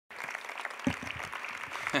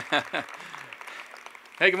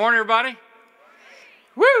Hey, good morning, everybody.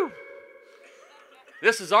 Woo!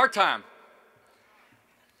 This is our time.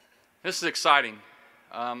 This is exciting.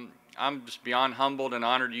 I'm just beyond humbled and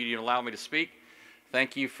honored you to allow me to speak.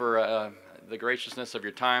 Thank you for the graciousness of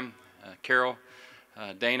your time. Carol,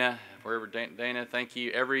 Dana, wherever Dana, thank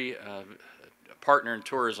you. Every partner in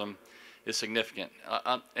tourism is significant.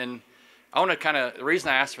 And I want to the reason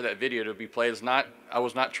I asked for that video to be played is I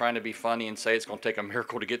was not trying to be funny and say it's going to take a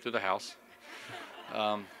miracle to get through the house.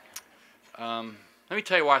 Let me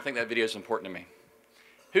tell you why I think that video is important to me.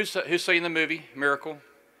 Who's seen the movie Miracle?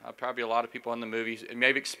 Probably a lot of people in the movies. You may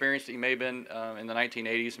have experienced it. You may have been in the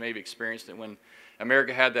 1980s, maybe experienced it when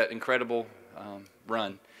America had that incredible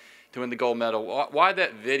run to win the gold medal. Why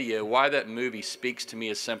that video, why that movie speaks to me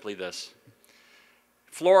is simply this.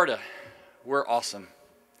 Florida, we're awesome.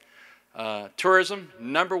 Tourism,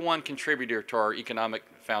 #1 contributor to our economic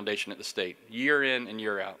foundation at the state, year in and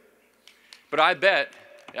year out. But I bet,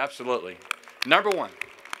 absolutely, #1.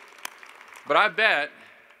 But I bet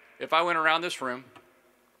if I went around this room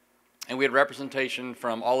and we had representation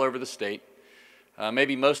from all over the state,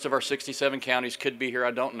 maybe most of our 67 counties could be here,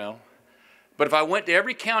 I don't know. But if I went to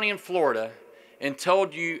every county in Florida and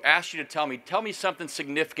asked you to tell me something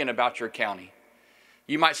significant about your county,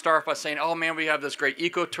 you might start off by saying, oh man, we have this great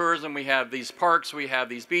ecotourism, we have these parks, we have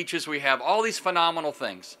these beaches, we have all these phenomenal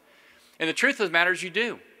things. And the truth of the matter is you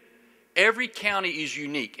do. Every county is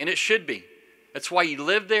unique, and it should be. That's why you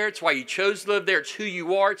live there, it's why you chose to live there, it's who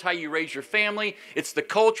you are, it's how you raise your family, it's the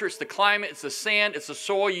culture, it's the climate, it's the sand, it's the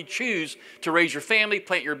soil you choose to raise your family,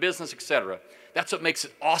 plant your business, etc. That's what makes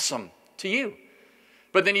it awesome to you.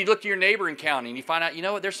 But then you look to your neighboring county and you find out, you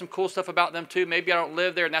know what, there's some cool stuff about them too. Maybe I don't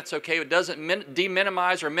live there and that's okay. It doesn't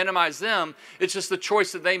de-minimize or minimize them. It's just the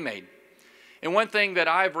choice that they made. And one thing that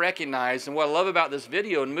I've recognized and what I love about this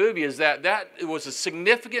video and movie is that it was a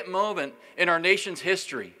significant moment in our nation's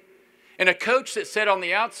history. And a coach that said on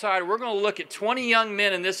the outside, we're going to look at 20 young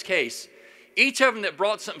men in this case, each of them that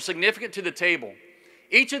brought something significant to the table.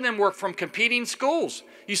 Each of them were from competing schools.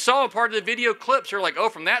 You saw a part of the video clips. They're like, oh,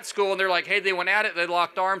 from that school. And they're like, hey, they went at it, they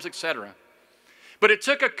locked arms, etc. But it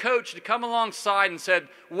took a coach to come alongside and said,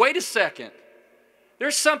 wait a second.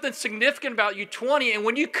 There's something significant about you 20. And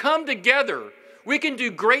when you come together, we can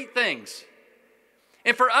do great things.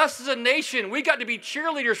 And for us as a nation, we got to be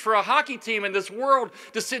cheerleaders for a hockey team in this world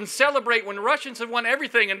to sit and celebrate when the Russians have won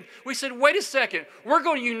everything. And we said, wait a second. We're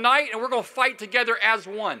going to unite and we're going to fight together as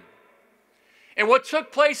one. And what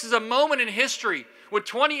took place is a moment in history when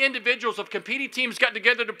 20 individuals of competing teams got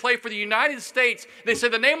together to play for the United States. They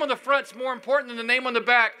said the name on the front is more important than the name on the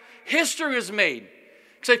back. History was made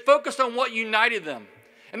because they focused on what united them.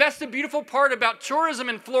 And that's the beautiful part about tourism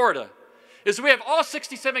in Florida is we have all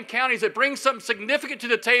 67 counties that bring something significant to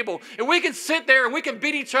the table. And we can sit there and we can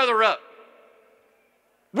beat each other up.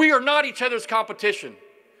 We are not each other's competition.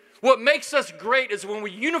 What makes us great is when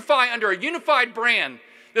we unify under a unified brand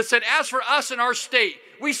that said, as for us in our state,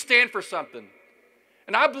 we stand for something.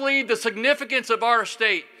 And I believe the significance of our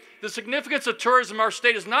state, the significance of tourism in our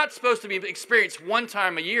state is not supposed to be experienced one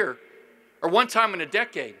time a year or one time in a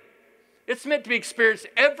decade. It's meant to be experienced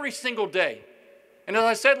every single day. And as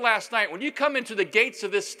I said last night, when you come into the gates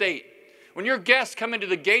of this state, when your guests come into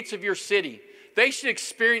the gates of your city, they should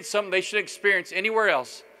experience something they should experience anywhere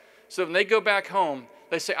else. So when they go back home,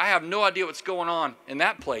 they say, I have no idea what's going on in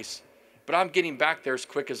that place, but I'm getting back there as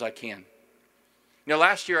quick as I can. You know,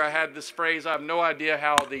 last year I had this phrase, I have no idea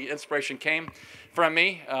how the inspiration came from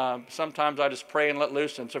me. Sometimes I just pray and let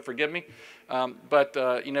loose, and so forgive me. And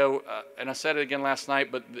I said it again last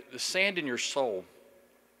night, but the sand in your soul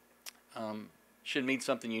should mean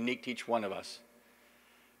something unique to each one of us.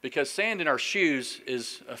 Because sand in our shoes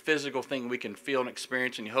is a physical thing we can feel and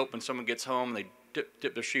experience, and you hope when someone gets home, they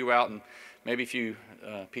dip their shoe out and maybe a few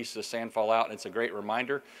pieces of sand fall out, and it's a great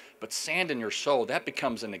reminder. But sand in your soul, that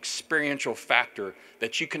becomes an experiential factor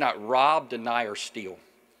that you cannot rob, deny, or steal.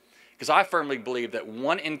 Because I firmly believe that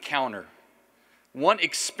one encounter, one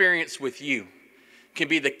experience with you can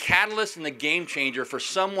be the catalyst and the game changer for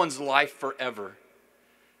someone's life forever.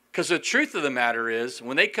 Because the truth of the matter is,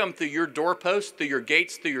 when they come through your doorpost, through your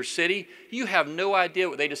gates, through your city, you have no idea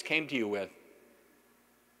what they just came to you with.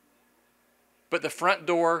 But the front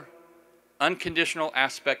door, unconditional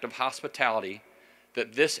aspect of hospitality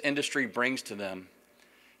that this industry brings to them.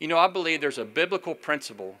 You know, I believe there's a biblical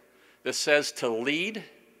principle that says to lead,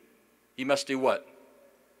 you must do what?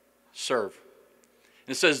 Serve.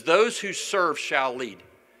 And it says those who serve shall lead.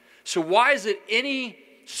 So why is it any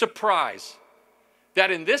surprise that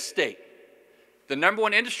in this state, the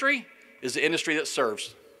 #1 industry is the industry that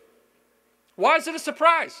serves? Why is it a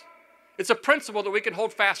surprise? It's a principle that we can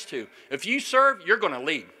hold fast to. If you serve, you're going to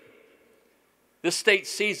lead. This state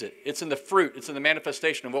sees it. It's in the fruit. It's in the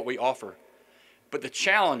manifestation of what we offer. But the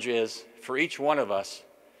challenge is for each one of us,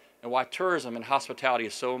 and why tourism and hospitality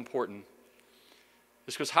is so important,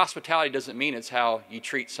 is because hospitality doesn't mean it's how you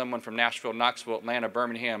treat someone from Nashville, Knoxville, Atlanta,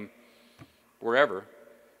 Birmingham, wherever.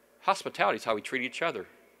 Hospitality is how we treat each other.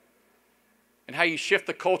 And how you shift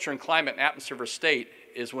the culture and climate and atmosphere of a state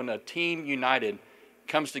is when a team united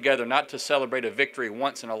comes together not to celebrate a victory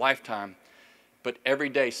once in a lifetime, but every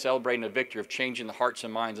day celebrating a victory of changing the hearts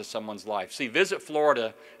and minds of someone's life. See, Visit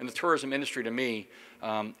Florida and the tourism industry to me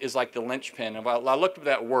is like the linchpin. And I looked at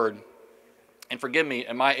that word, and forgive me,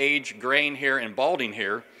 at my age, graying hair and balding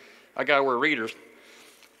hair, I gotta wear readers,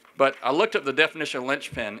 but I looked up the definition of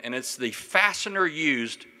linchpin, and it's the fastener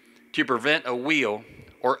used to prevent a wheel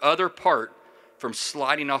or other part from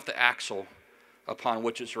sliding off the axle upon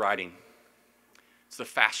which it's riding. It's the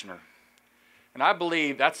fastener. And I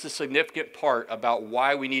believe that's the significant part about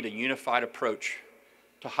why we need a unified approach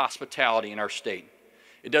to hospitality in our state.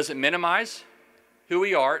 It doesn't minimize who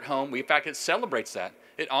we are at home. In fact, it celebrates that.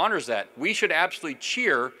 It honors that. We should absolutely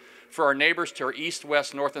cheer for our neighbors to our east,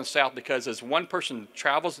 west, north, and south, because as one person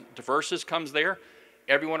travels, diverses, comes there,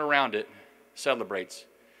 everyone around it celebrates.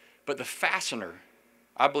 But the fastener,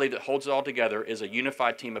 I believe, that holds it all together is a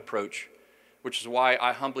unified team approach, which is why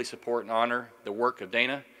I humbly support and honor the work of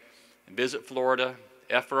Dana and Visit Florida,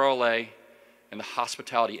 FRLA, and the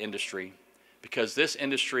hospitality industry, because this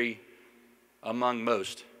industry, among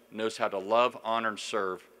most, knows how to love, honor, and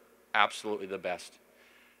serve absolutely the best.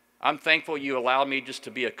 I'm thankful you allowed me just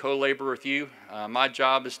to be a co-laborer with you. My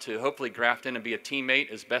job is to hopefully graft in and be a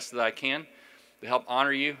teammate as best that I can to help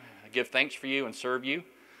honor you, give thanks for you, and serve you.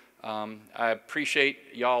 I appreciate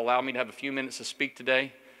y'all allowing me to have a few minutes to speak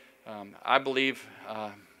today. I believe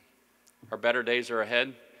our better days are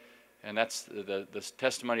ahead, and that's the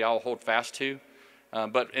testimony I'll hold fast to.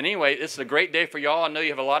 But anyway, it's a great day for y'all. I know you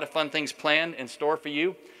have a lot of fun things planned in store for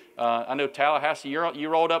you. I know Tallahassee, you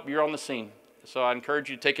rolled up, you're on the scene. So I encourage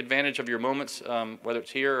you to take advantage of your moments, whether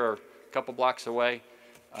it's here or a couple blocks away.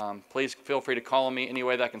 Please feel free to call on me any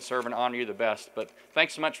way that I can serve and honor you the best. But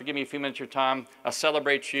thanks so much for giving me a few minutes of your time. I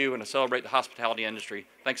celebrate you and I celebrate the hospitality industry.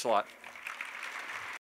 Thanks a lot.